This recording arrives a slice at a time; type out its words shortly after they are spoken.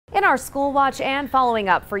In our School Watch and following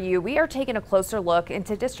up for you, we are taking a closer look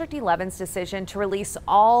into District 11's decision to release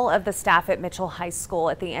all of the staff at Mitchell High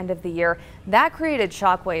School at the end of the year. That created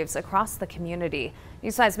shockwaves across the community.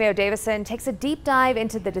 News 5's Mayo Davison takes a deep dive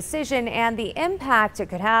into the decision and the impact it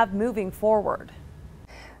could have moving forward.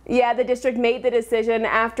 Yeah, the district made the decision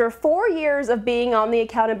after 4 years of being on the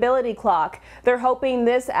accountability clock. They're hoping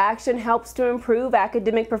this action helps to improve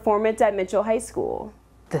academic performance at Mitchell High School.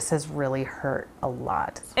 This has really hurt a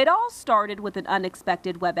lot. It all started with an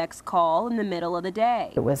unexpected WebEx call in the middle of the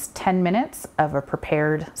day. It was 10 minutes of a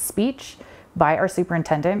prepared speech by our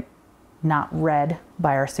superintendent, not read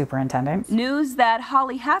by our superintendent. News that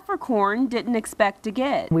Holly Haffercorn didn't expect to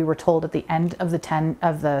get. We were told at the end of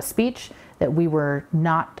the speech that we were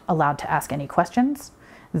not allowed to ask any questions,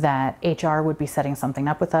 that HR would be setting something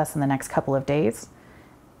up with us in the next couple of days.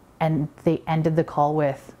 And they ended the call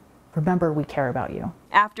with, "Remember, we care about you."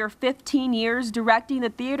 After 15 years directing the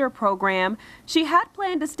theater program, she had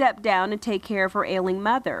planned to step down and take care of her ailing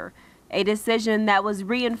mother. A decision that was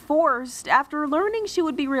reinforced after learning she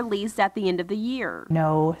would be released at the end of the year.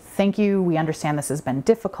 No, thank you. We understand this has been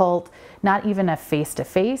difficult, not even a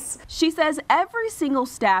face-to-face. She says every single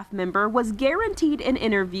staff member was guaranteed an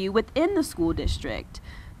interview within the school district,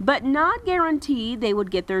 but not guaranteed they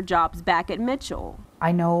would get their jobs back at Mitchell.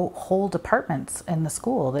 I know whole departments in the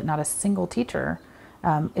school that not a single teacher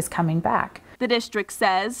is coming back. The district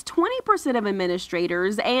says 20% of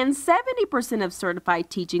administrators and 70% of certified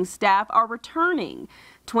teaching staff are returning.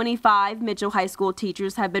 25 Mitchell High School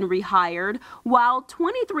teachers have been rehired, while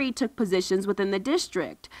 23 took positions within the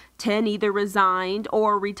district. 10 either resigned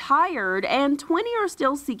or retired, and 20 are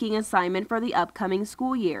still seeking assignment for the upcoming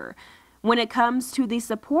school year. When it comes to the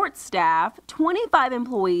support staff, 25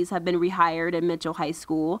 employees have been rehired at Mitchell High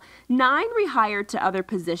School, 9 rehired to other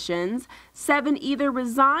positions, 7 either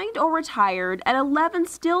resigned or retired, and 11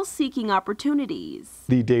 still seeking opportunities.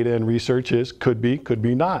 The data and research is could be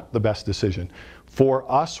not the best decision. For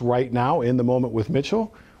us right now in the moment with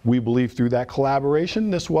Mitchell, we believe through that collaboration,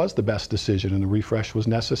 this was the best decision and the refresh was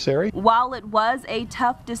necessary. While it was a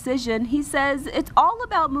tough decision, he says it's all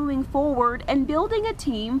about moving forward and building a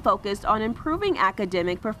team focused on improving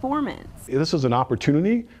academic performance. This is an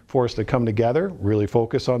opportunity for us to come together, really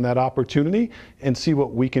focus on that opportunity and see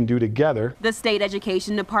what we can do together. The state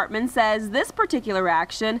education department says this particular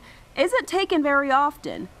action isn't taken very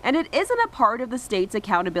often, and it isn't a part of the state's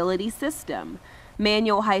accountability system.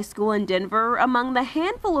 Manual High School in Denver among the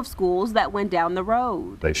handful of schools that went down the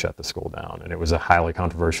road. They shut the school down, and it was a highly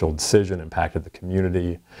controversial decision, impacted the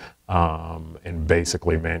community, and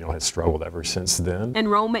basically Manual has struggled ever since then.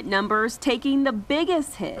 Enrollment numbers taking the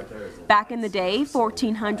biggest hit. Back in the day,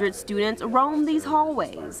 1,400 students roamed these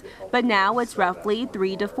hallways, but now it's roughly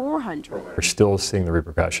 300 to 400. We're still seeing the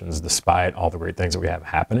repercussions despite all the great things that we have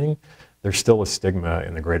happening. There's still a stigma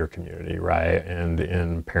in the greater community, right? And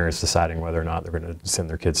in parents deciding whether or not they're going to send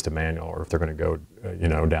their kids to Manual or if they're going to go,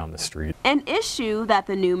 down the street. An issue that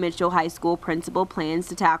the new Mitchell High School principal plans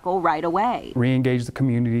to tackle right away. Re-engage the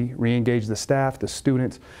community, re-engage the staff, the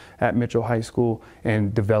students at Mitchell High School,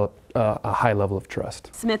 and develop a high level of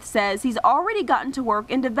trust. Smith says he's already gotten to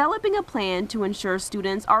work in developing a plan to ensure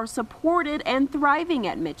students are supported and thriving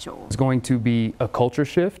at Mitchell. It's going to be a culture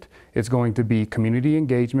shift. It's going to be community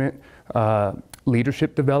engagement,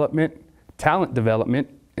 leadership development, talent development,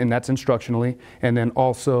 and that's instructionally, and then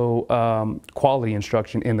also quality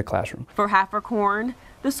instruction in the classroom. For Haffercorn,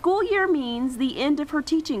 the school year means the end of her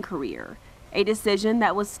teaching career, a decision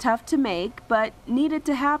that was tough to make but needed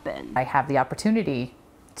to happen. I have the opportunity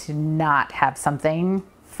to not have something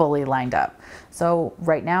fully lined up. So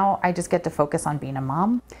right now I just get to focus on being a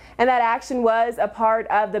mom. And that action was a part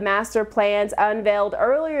of the master plans unveiled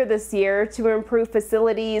earlier this year to improve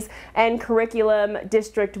facilities and curriculum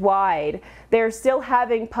district-wide. They're still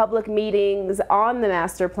having public meetings on the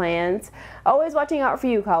master plans. Always watching out for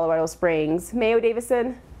you, Colorado Springs. Mayo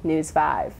Davison, News 5.